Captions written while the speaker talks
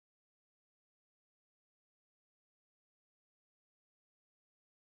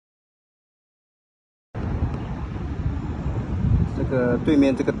个对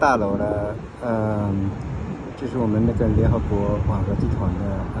面这个大楼呢，这是我们那个联合国网合集团的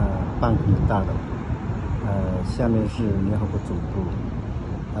办公的大楼，下面是联合国总部，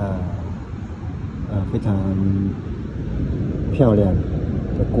非常漂亮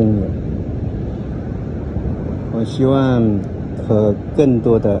的公园。我希望和更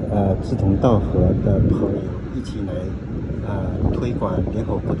多的志同道合的朋友一起来推广联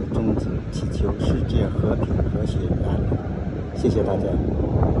合国的宗旨，祈求世界和平、和谐、安宁。谢谢大家。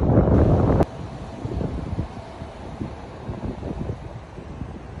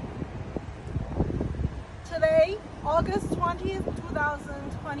Today, August 20th,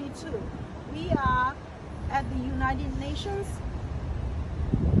 2022, we are at the United Nations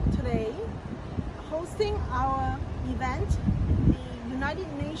today, hosting our event, the United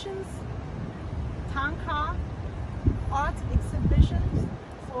Nations Thangka art exhibitions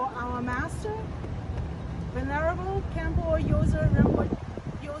for our master, Venerable Khenpo Rinpoche,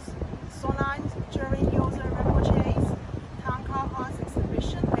 Sonam Tshering Yoezer Rinpoche's Thangka art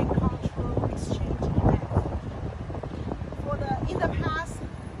exhibition and cultural exchange event. In the past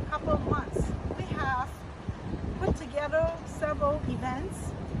couple of months, we have put together several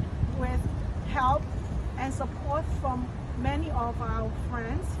events with help and support from many of our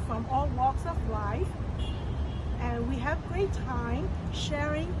friends from all walks of life. And we have great time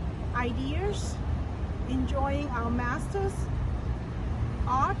sharing ideas, enjoying our master's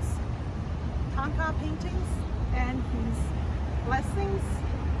arts, Thangka paintings, and his blessings.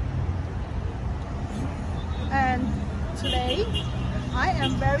 And today, I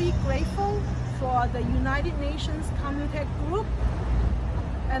am very grateful for the United Nations Commutech Group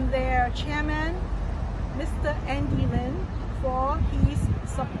and their chairman, Mr. Andy Lin, for his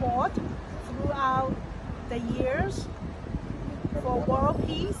support throughout the years for world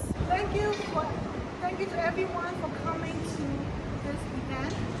peace. Thank you to everyone for coming to this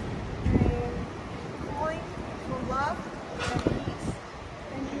event and calling for love and peace.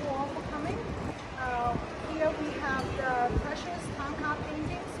 Thank you all for coming. Here we have the precious Thangka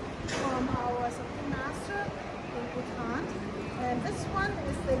paintings from our Supreme Master in Bhutan. And this one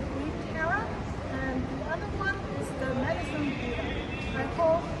is the Green Terra, and the other one is the Medicine Buddha. I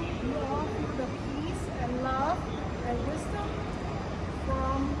hope you all feel the peace and love and wisdom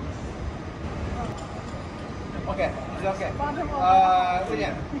from Okay, is it okay?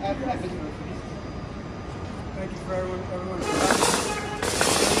 William, thank you for everyone.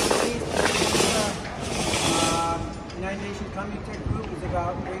 United Nations Commutech Group is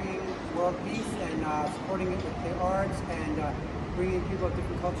about bringing world peace and supporting it with the arts and bringing people of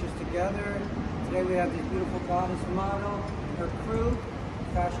different cultures together. Today we have this beautiful goddess model and her crew,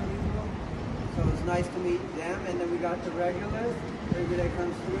 fashion people. So it's nice to meet them. And then we got the regulars. Every day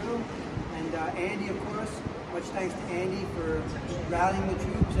comes through. And Andy, of course, much thanks to Andy for rallying the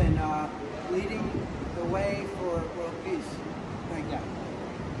troops and leading the way for world peace. Thank you.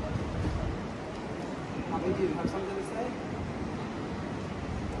 How many do you have something to say?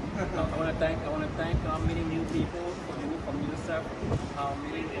 I want to thank meeting new people from UNICEF,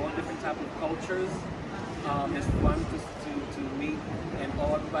 meeting all different types of cultures. It's fun to meet and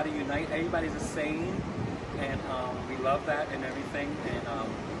everybody unite. Everybody's the same, and we love that and everything. And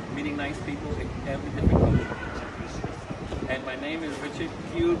meeting nice people in every different culture. And my name is Richard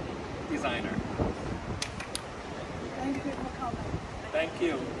Q, designer. Thank you for coming. Thank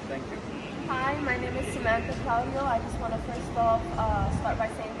you. Thank you. Hi, my name is Samantha Claudio. I just want to first off start by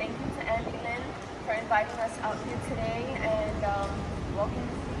saying thank you to Andy Lin for inviting us out here today and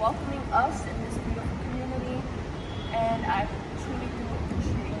welcoming us in this beautiful community. And I truly do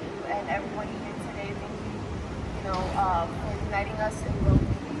appreciate you and everyone here today. Thank you, for uniting us in world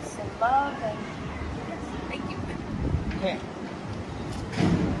peace and love. And yes, thank you. Okay.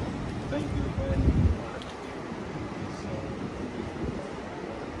 Thank you for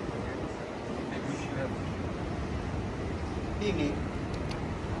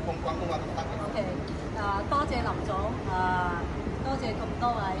Okay. 多謝林總，多謝咁多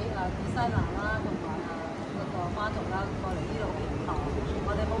位designer啦，同埋嗰個媽同啦過嚟呢度協助，我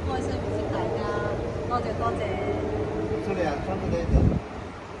哋好開心認識大家，多謝多謝。祝你啊，祝你哋。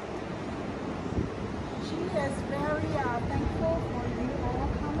She is very thankful for you all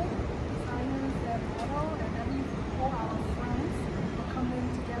coming, designers and model, and all our friends for coming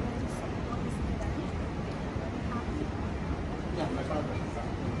together to support this event. Very happy.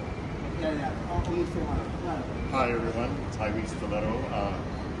 Hi everyone, Tyrese Stiletto,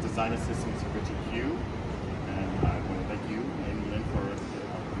 design assistant to Richard Q, and I want to thank you and Lynn for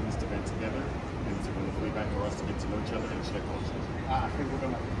putting this event together. And it's a wonderful event for us to get to know each other and share cultures.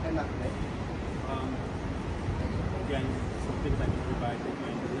 again. some things I can provide that you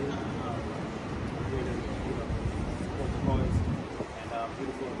can do. I'm here to, support the cause and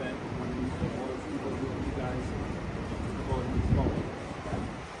beautiful event. When all the people you guys support and move forward.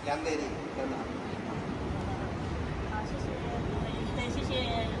 Young lady, 谢谢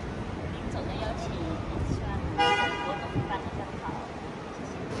林总的邀请，希望活动办得更好。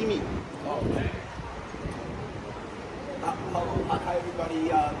谢谢。Hi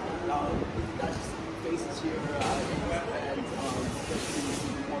everybody. Nice to see new faces here, and especially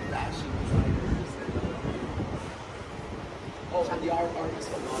see more fashion designers. And the artists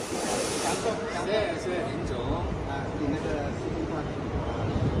from Thangka. 谢谢林总你那个视频化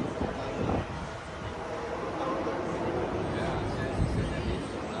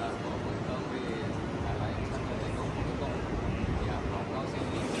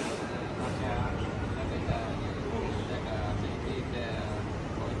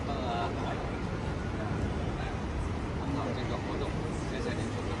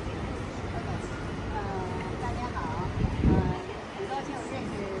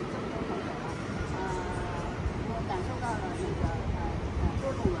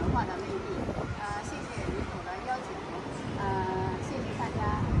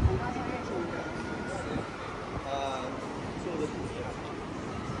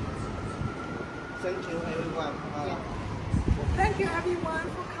Thank you everyone. Thank you everyone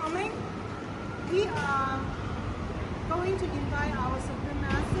for coming. We are going to invite our Supreme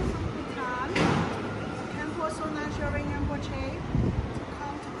Master from Bhutan, Khenpo Sonam Tshering Yoezer, to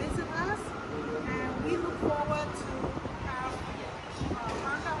come to visit us, and we look forward to have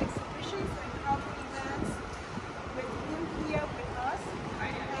Thangka exhibitions and cultural events with him here with us,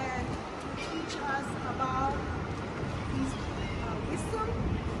 and to teach us about his wisdom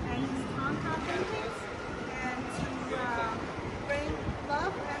and his Thangka paintings, and to bring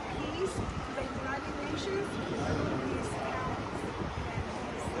love and peace to the United Nations through his talents and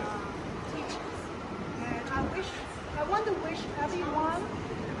his teachings. And I want to wish everyone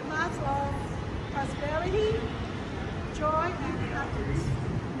lots of prosperity, joy, and happiness.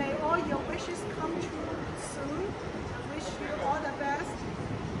 May all your wishes come true soon. I wish you all the best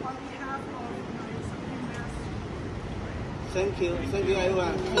on behalf of my Supreme Master. Thank you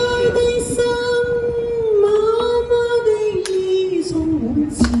everyone.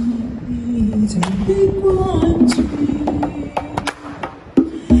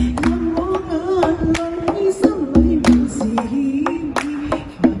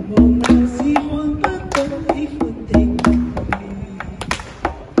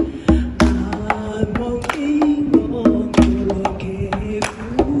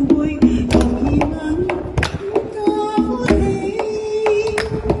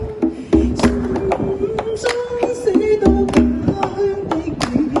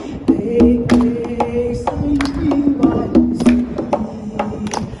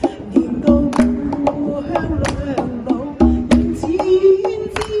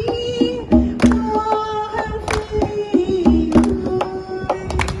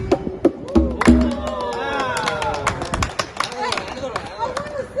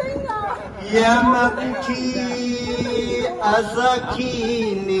 Yamaki Azaki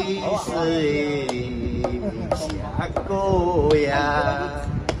ni se Shakoya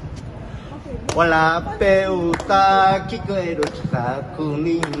Wala peuta kikoero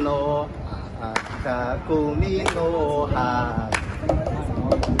Kakuni no ha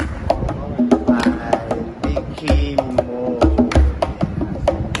Bikimo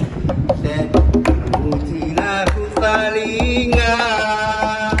Sen Utina Kusalinga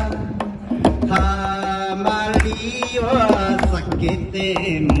Sakete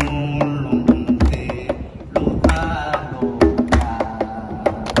molonte loka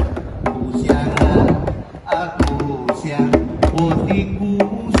kusia akusia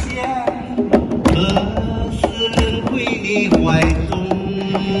otikusia 是人归你怀中。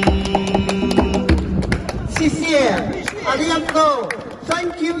谢谢，阿里安多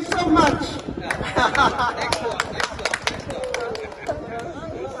 ，Thank you so much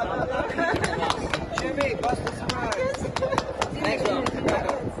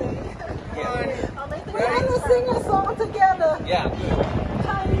 。We're going to sing a song together. Yeah.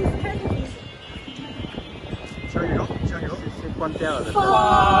 Chinese Chinese. 小雨龙，先关掉了。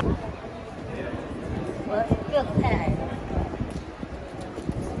我个子太矮了。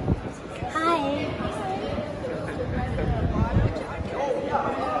嗨。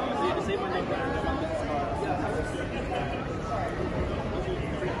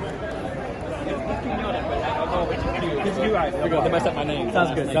It's you guys. to mess up my name.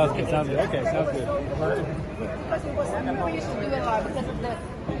 Sounds good. Sounds good. Sounds good. Okay, sounds good. Because it was something we used to do a lot because of the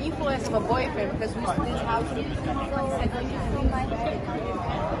influence of a boyfriend. Because we used to do this house.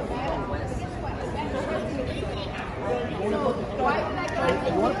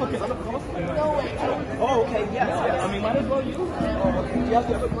 Oh, okay, yes. I mean, might as well use it. Do you have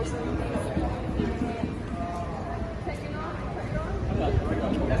the other person?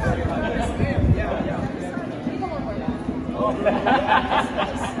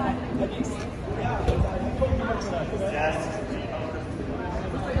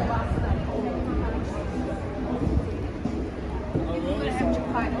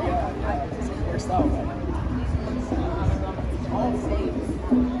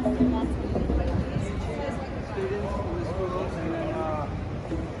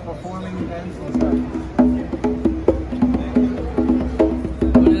 Performing events and stuff.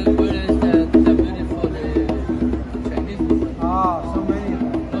 So many of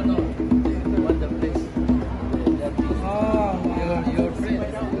them. Your friend.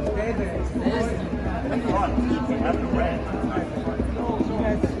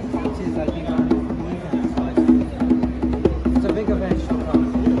 It's a big event.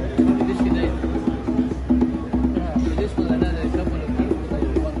 This was another couple of people that you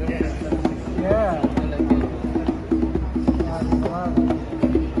want to Yeah.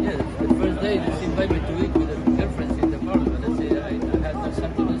 Yeah, the first day they invited me to eat with the girlfriends in the parliament. I said I had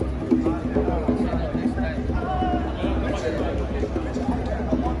something else to do. I said no,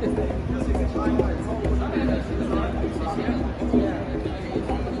 next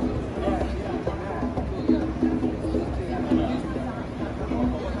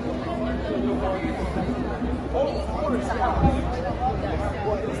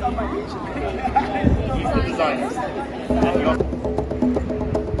time.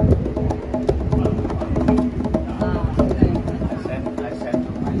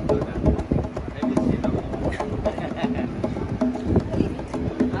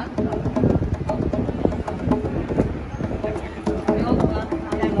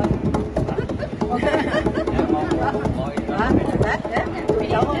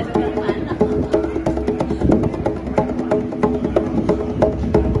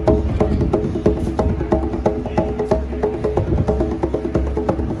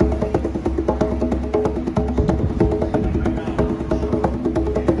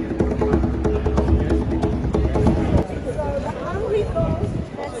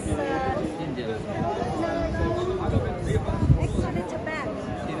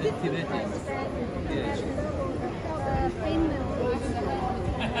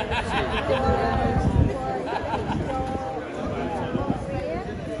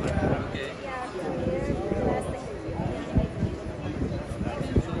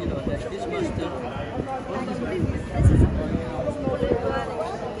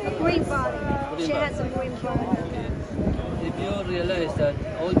 Green body. She has a green body. If you realize that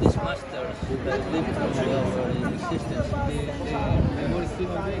all these masters that live through our existence, they were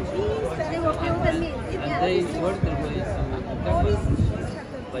human beings. They were human beings. And they work their way to perfection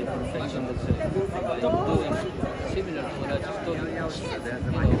by perfection, let's say, by doing similar to what I just told you.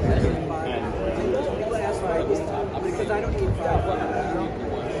 Because I don't eat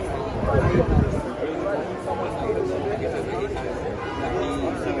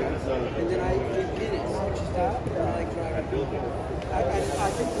and then I give minutes, which is that, and I like drive a building. I think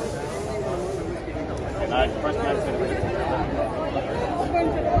first time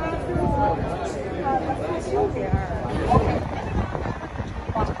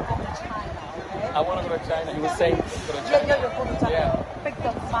I want to go to China. You were saying go to China. Go to China. Yeah. Pick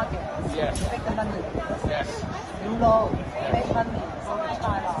the market. Yes. Pick the money. Yes. You know, make money. Go to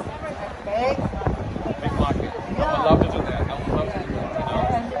China. Okay? Big market. I would love to do that. I would love to do that.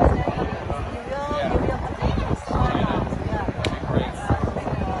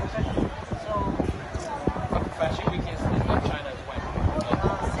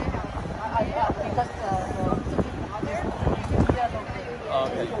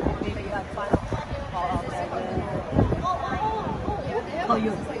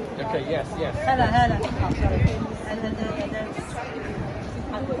 Okay, yes, yes. Helen. Oh, sorry. And then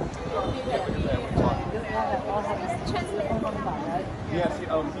Yes,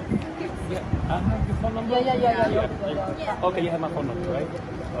 yeah, I have your phone number? Yeah. Okay, you have my phone number, right?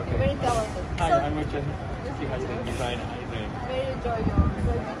 Okay. Very talented. Hi, I'm Richard. She has the designer. Very enjoyable.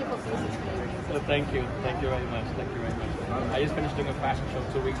 Very beautiful pieces. So thank you very much. I just finished doing a fashion show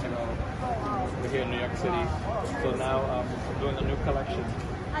 2 weeks ago. We're here in New York City. So now I'm doing a new collection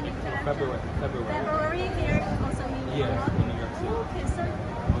in February. February here also in New York. Yes, in New York City. Okay, so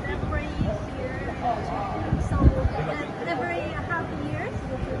February every year. So every half years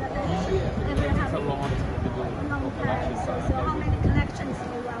you do that. Every half year. A long time. So how many collections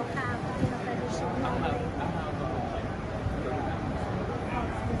you will have in a federation? Normally?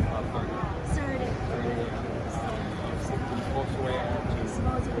 30. Sportswear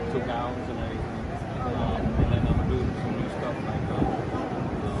to gowns and everything. And then I'm doing some new stuff like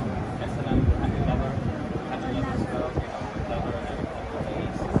S&M leather stuff, leather and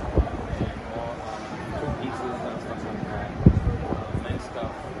everything, two pieces and stuff like that. Men's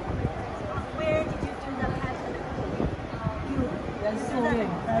stuff. Where did you do the pattern? You.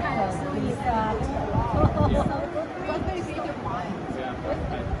 Sewing.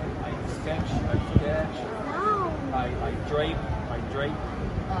 I sketch, I drape,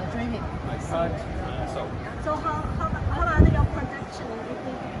 Dreaming. I cut, So how about your production? If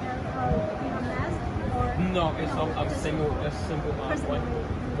you have in a mass or no, it's a simple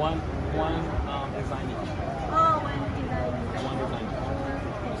one design each. Oh, one design. One design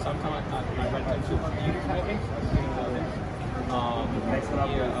each. Sometimes I rent it to beauty pageants. Next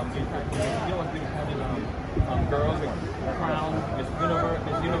year, beauty pageants. You know what beauty pageants? Girls with crown, Miss Universe,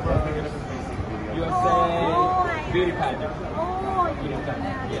 USA, beauty pageant. Beauty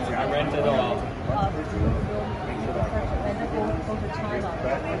pageant. Yeah, I rented all. Go to China.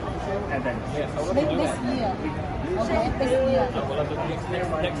 And then Yes, I will do This that. year. Okay, this year. I will do next year,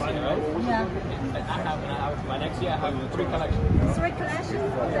 right? Yeah. I have my next year. I have 3 collections. 3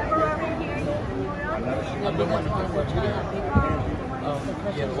 collections. February here in New York. I'm doing one for China.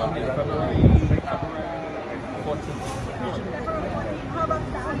 Yeah, one is February 14th. How about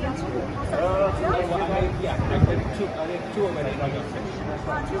the other 2? Well, I did 2 already.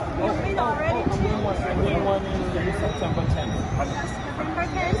 You made already 2? I'm doing one in September 10th. September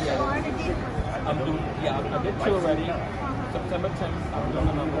 10th you already did? I did 2 already. September 10th, I'm doing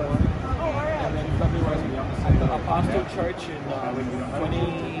another one. And then February, the Apostle Church in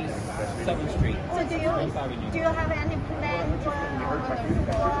 27th Street. So do you have any plan for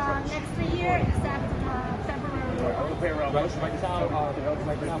next year except February?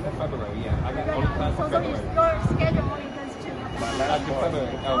 Right now for February, yeah. I got only plans for So February. your schedule only goes to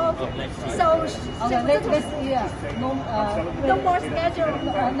February of next year. So this year, no more schedule.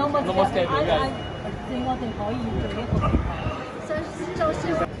 no more schedule. Yes. 我哋可以做一個平台。So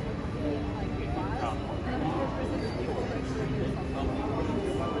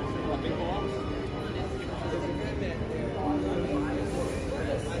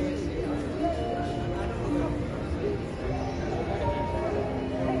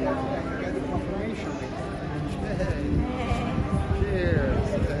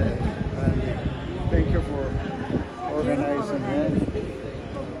thank you for organizing it.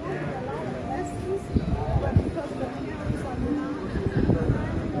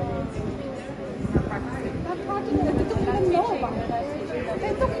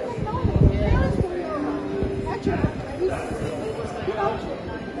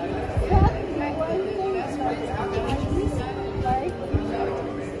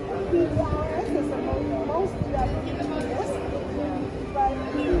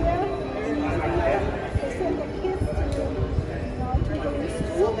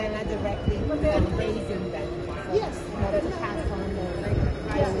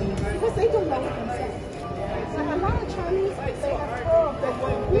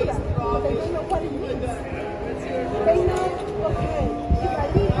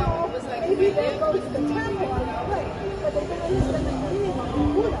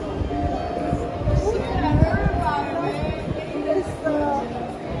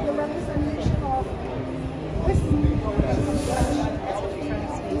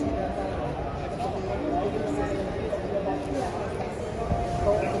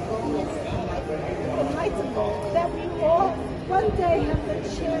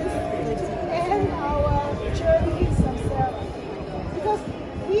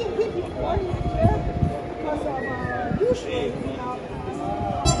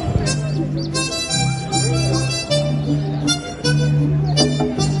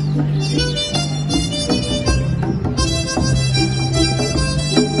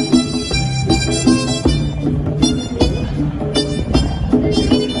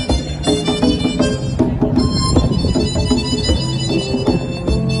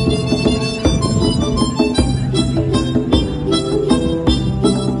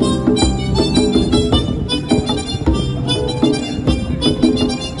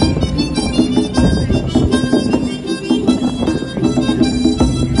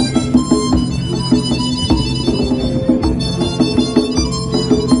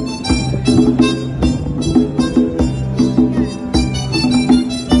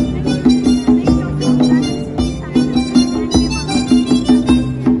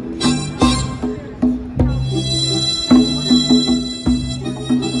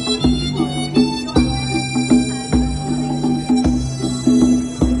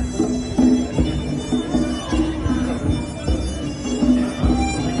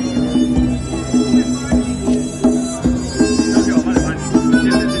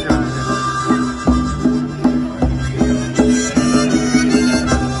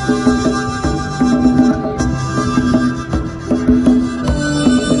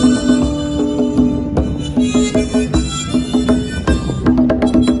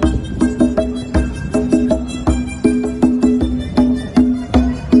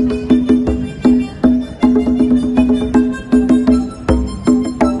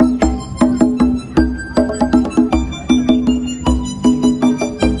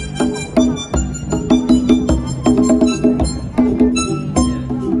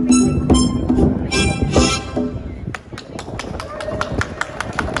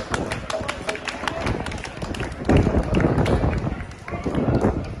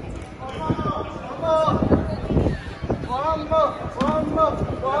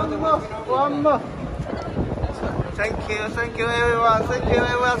 Thank you everyone. Thank you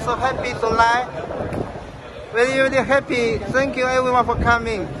everyone. So happy tonight. Very very happy. Thank you everyone for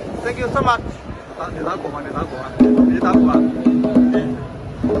coming. Thank you so much. 你打鼓吗？你打鼓吗？你打鼓吧。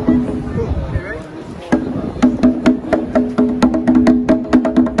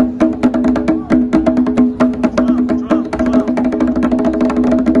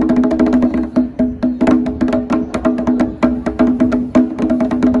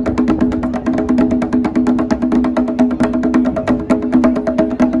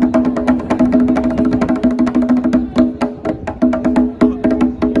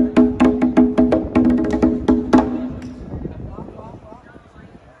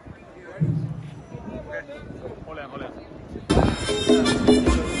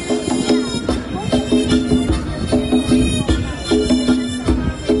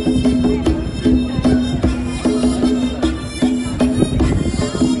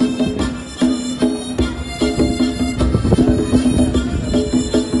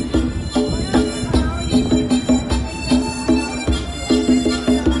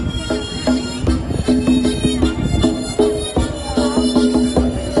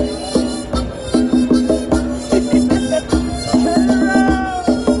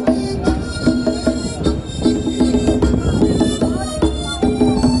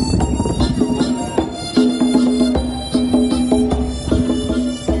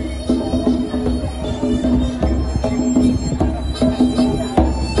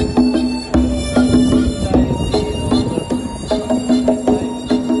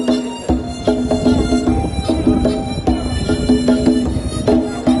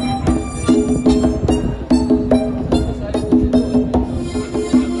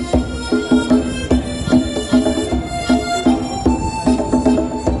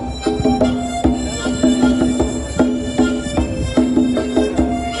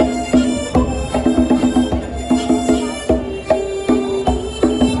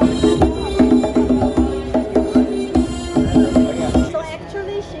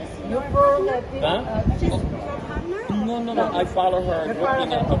No, I follow her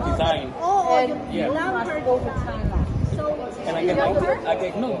working in design. You love her over China. So and I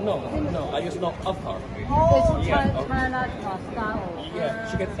get no. I just know of her. China style. Yeah,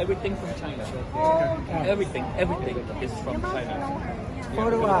 she gets everything from China. Everything is from China.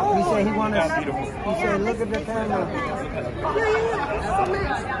 Photo op. He said he wanted. He said, look at the camera.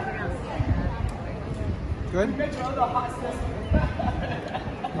 Good.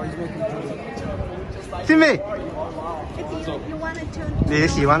 Oh, he's making photos. 金妹， you wanted to 你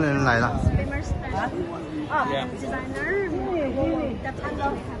喜欢的人来了。 famous designer. The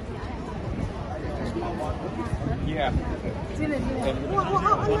Thangka. Yeah. Oh,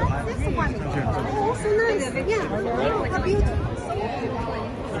 I like this one. Oh, so nice. Yeah. How beautiful.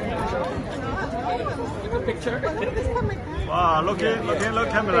 Take a picture. Wow, look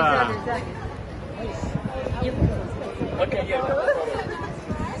camera. Okay, yeah.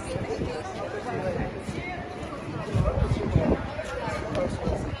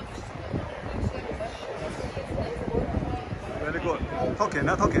 Very good. Talking,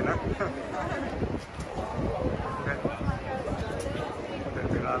 okay. Okay,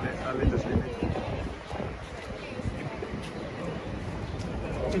 I'll leave this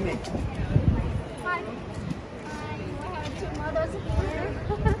image. Hi. We have two models here.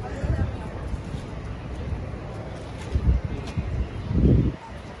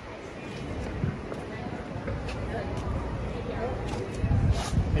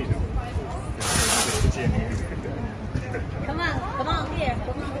 Come on here.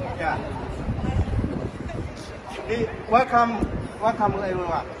 Yeah. Welcome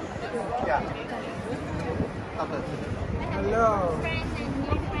everyone. Yeah. Hello.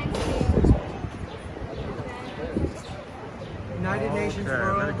 United Nations Very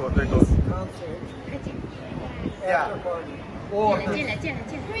World good. Concert. Yeah. World peace.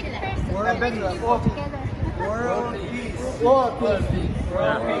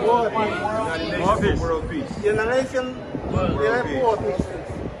 World peace. United Nations World peace.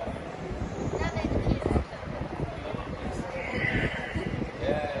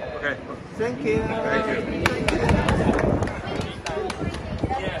 Okay. Thank you. Thank you.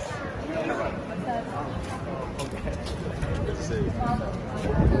 Yes. Good to see you.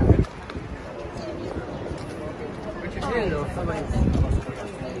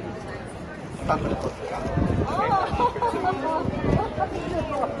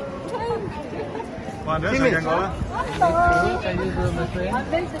 Wow, 你一齊見過啦。Can you do my friend? I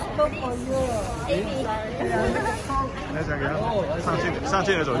made this book for you. Amy. 来想给他上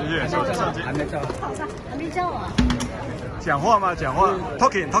去的走进去，上去。还没叫。还没叫啊。讲话吗？讲话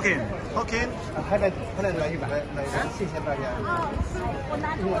 ，talking。还来谢谢大家。我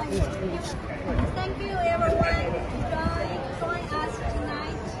拿中文。Thank you everyone join us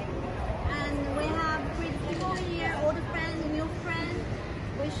tonight, and we have great people here, old friends, new friends.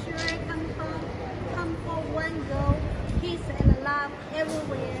 We sure come for one goal, peace and love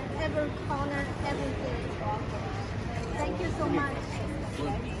everywhere, every corner, every day. Thank you so much.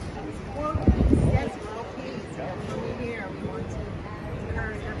 Yes, world peace. We're here. We want to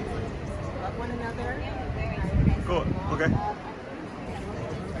encourage everyone to love one another. Good. OK。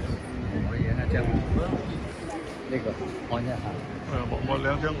我影一張，呢個看一下。我兩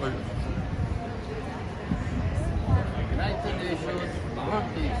張佢。United Nations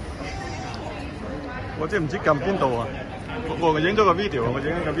Commutech Group。我真唔知撳邊度啊！我影咗個 video， 我影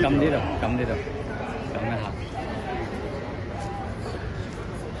咗個 video。撳呢度，撳一下。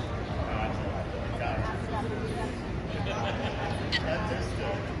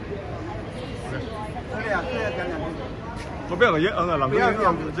我不要影啊，林總影個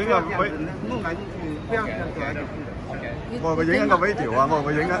弄埋進去，不要給他。我影緊個 video 啊，我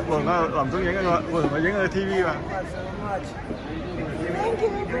影緊，林總影緊個，我同佢影緊個 TV 嘛。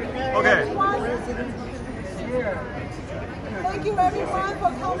OK。Thank you everyone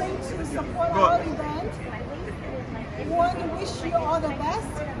for coming to support our event. We want to wish you all the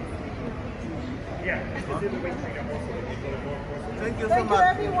best. Thank you so Thank you much.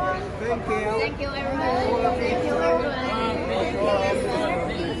 everyone. Thank you. Thank you everyone. Thank you everyone.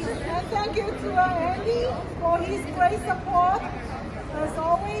 And thank you to Andy for his great support as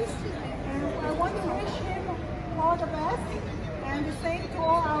always. And I want to wish him all the best. And the same to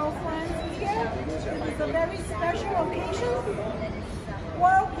all our friends here. It is a very special occasion.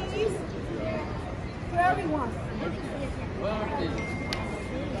 World peace to everyone.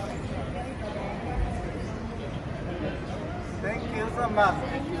 Thank you so much.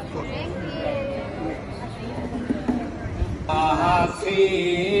 Thank you. 白痴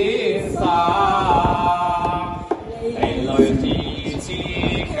沙，地裏自知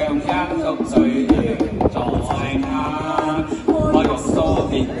強姦足罪孽在眼，我欲疏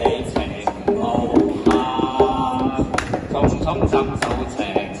別離情無限，重重心數情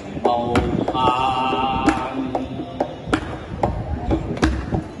無限。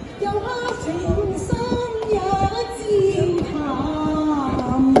遊客情深也自談，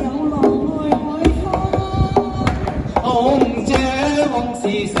有來海花。空姐往事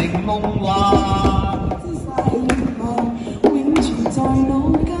成夢幻，姿勢願望永存在腦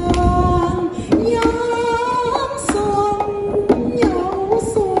間，一生有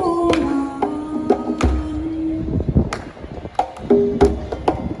所難。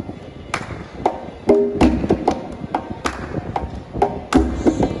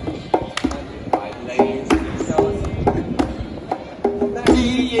自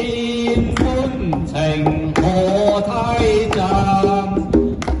然歡情何太暫，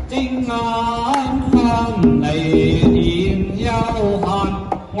睛眼分離念悠閒，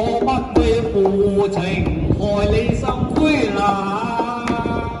我不會負情害你心灰冷，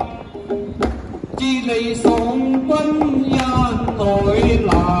知你送君一女郎。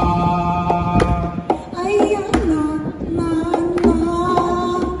哎呀，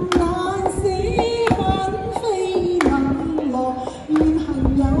難捨恨非能落，怨恨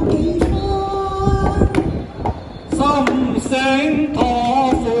有幾分？心聲妥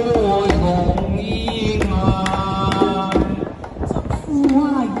悔同意眼，執夫懷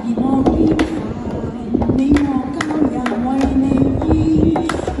疑我邊煩，你我交人為你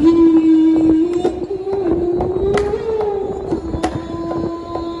願孤單。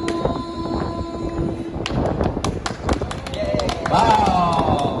哇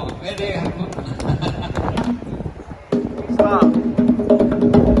，very good。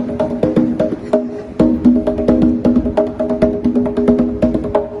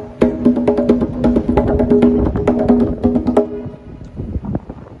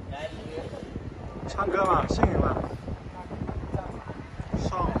唱歌嘛，sing嘛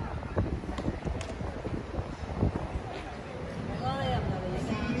，song。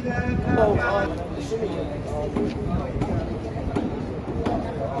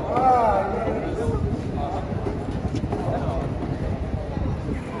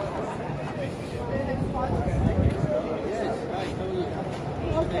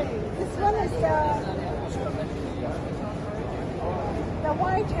Okay, this one is the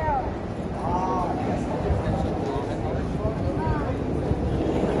white tail.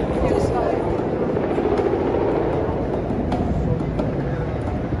 This one.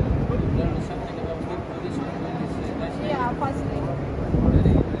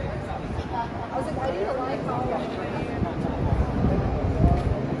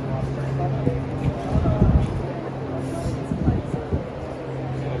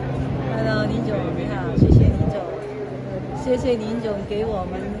 谢林总给我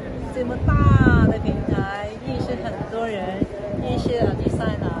们这么大的平台，认识很多人，认识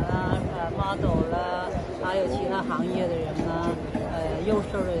designer 啦、model 啦，还有其他行业的人啦，优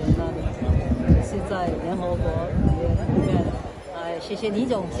秀的人啦，是在联合国里面。谢谢林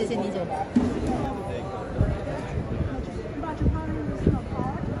总，谢谢林总。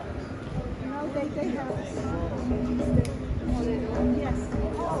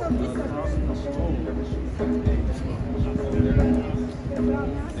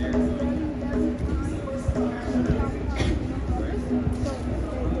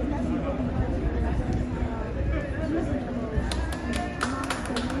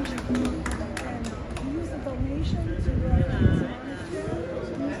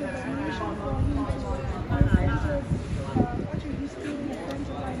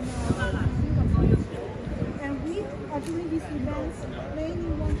During these events, mainly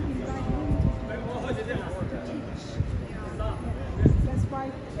want to invite women to teach. That's why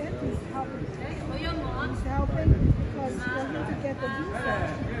Ed is helping. He's helping because for him to get the visa,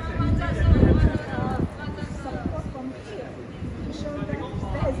 he needs support from here to show that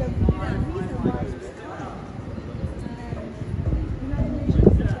there is a reason why he's coming. And United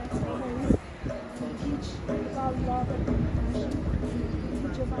Nations takes ways to teach about love and compassion,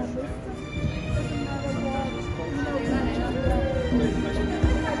 teach about wisdom. Doesn't matter what.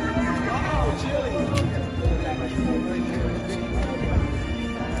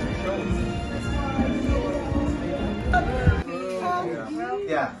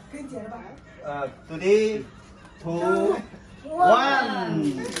 Yeah. 3, 2, 1.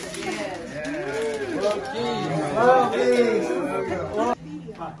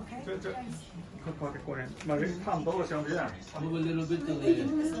 Move a little bit to the.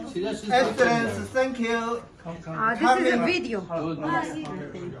 See, that's just. Excellence, thank you. This is a video.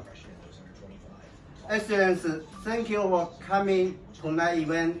 Excellence, thank you for coming tonight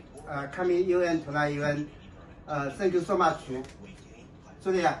event, coming UN tonight event. Thank you so much.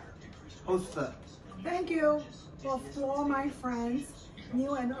 Julia, host. Thank you for all my friends,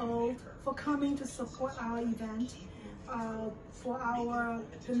 new and old, for coming to support our event. For our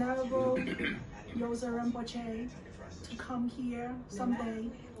Venerable Yoezer Rinpoche to come here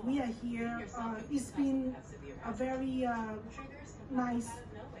someday. We are here. It's been a very nice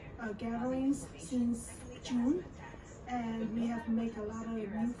gatherings since June, and we have made a lot of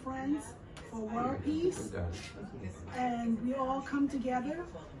new friends for world peace. And we all come together,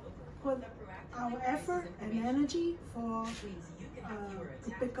 put our effort and energy for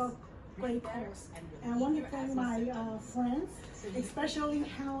the bigger great cause. And I want to thank my friends, especially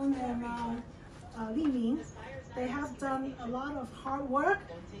Helen and Li Ming. They have done a lot of hard work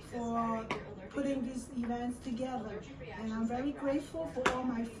for putting these events together. And I'm very grateful for all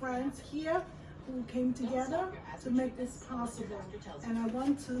my friends here who came together to make this possible. And I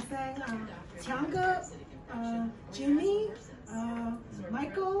want to thank Thangka, Jimmy,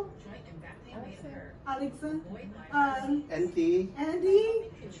 Michael, Alexander, Andy,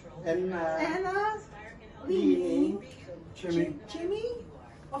 and Anna, Li, Jimmy,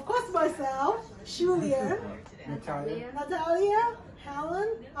 of course myself, Julia, Natalia, Helen,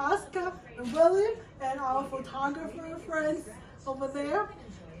 Oscar, and William, and our photographer friends over there.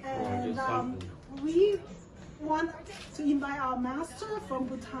 And we want to invite our master from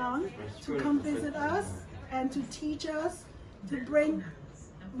Bhutan to come visit us and to teach us to bring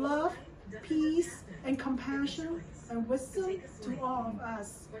love, peace, and compassion and wisdom to all of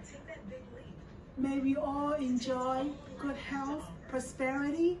us. May we all enjoy good health,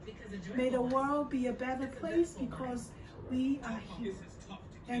 prosperity. May the world be a better place because we are here.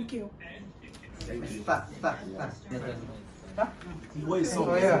 Thank you. Hands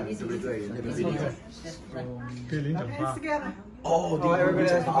together. World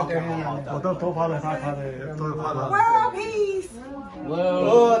peace.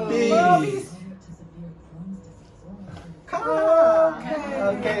 World peace. Come on.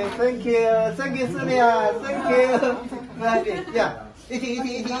 Okay, thank you, Sonia. Thank you. Yeah. 一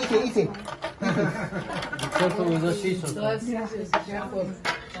起。 Careful with the scissors.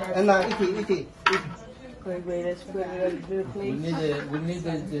 And一起。 Wait, let's put it in the plate. We need the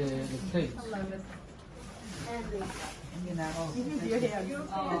plate. Yeah,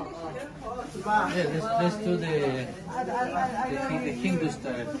 let's do the Hindu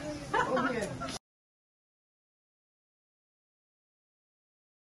style.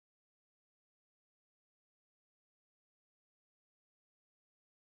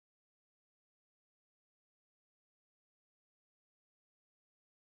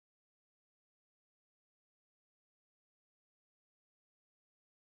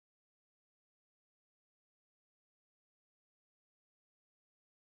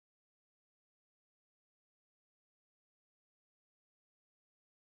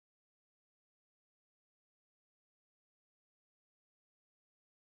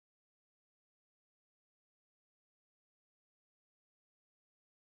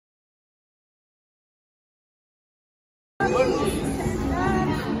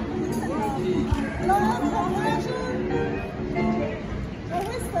 Thank you.